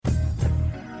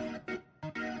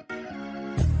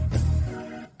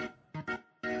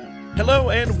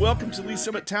Hello and welcome to Lee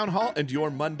Summit Town Hall and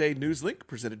your Monday News Link,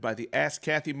 presented by the Ask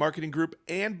Kathy Marketing Group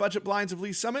and Budget Blinds of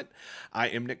Lee Summit. I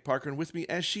am Nick Parker, and with me,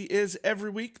 as she is every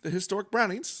week, the historic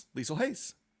Brownings, Liesl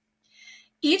Hayes.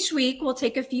 Each week, we'll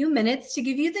take a few minutes to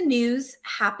give you the news,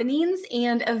 happenings,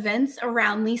 and events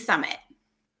around Lee Summit.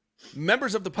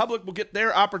 Members of the public will get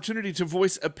their opportunity to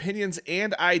voice opinions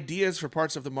and ideas for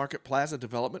parts of the Market Plaza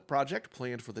development project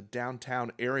planned for the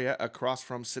downtown area across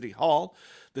from City Hall.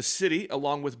 The city,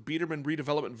 along with Biederman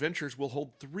Redevelopment Ventures, will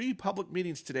hold 3 public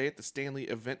meetings today at the Stanley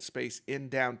Event Space in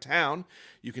downtown.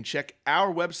 You can check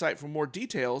our website for more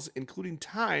details, including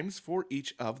times for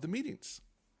each of the meetings.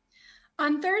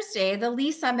 On Thursday, the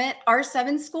Lee Summit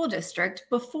R7 School District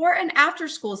Before and After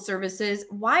School Services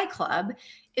Y Club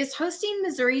is hosting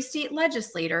Missouri state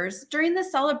legislators during the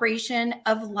celebration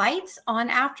of Lights on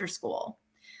After School.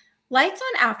 Lights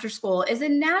on After School is a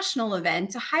national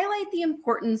event to highlight the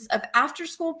importance of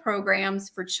after-school programs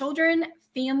for children,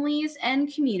 families,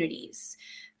 and communities.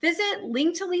 Visit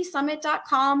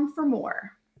linktoleesummit.com for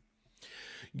more.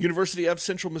 University of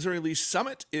Central Missouri Lee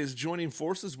Summit is joining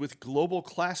forces with Global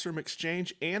Classroom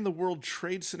Exchange and the World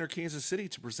Trade Center Kansas City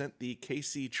to present the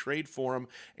KC Trade Forum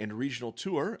and Regional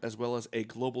Tour, as well as a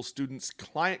Global Students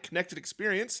Client Connected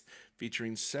Experience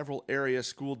featuring several area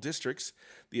school districts.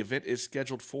 The event is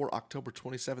scheduled for October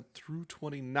 27th through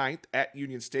 29th at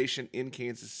Union Station in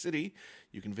Kansas City.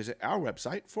 You can visit our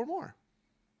website for more.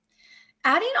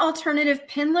 Adding alternative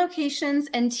pin locations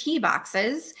and tee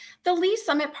boxes, the Lee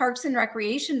Summit Parks and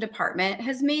Recreation Department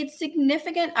has made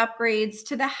significant upgrades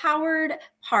to the Howard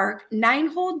Park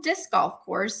 9-hole disc golf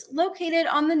course located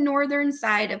on the northern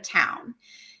side of town.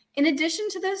 In addition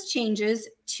to those changes,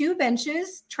 2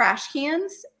 benches, trash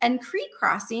cans, and creek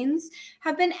crossings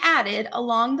have been added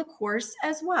along the course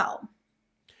as well.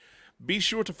 Be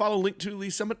sure to follow Link to Lee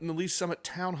Summit and the Lee Summit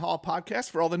Town Hall podcast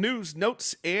for all the news,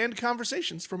 notes, and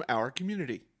conversations from our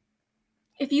community.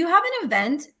 If you have an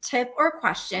event, tip, or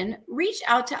question, reach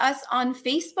out to us on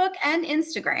Facebook and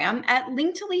Instagram at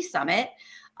Link to Lee Summit,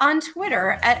 on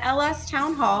Twitter at LS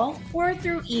Town Hall, or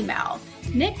through email,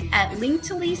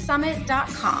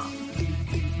 nick@linktoleesummit.com.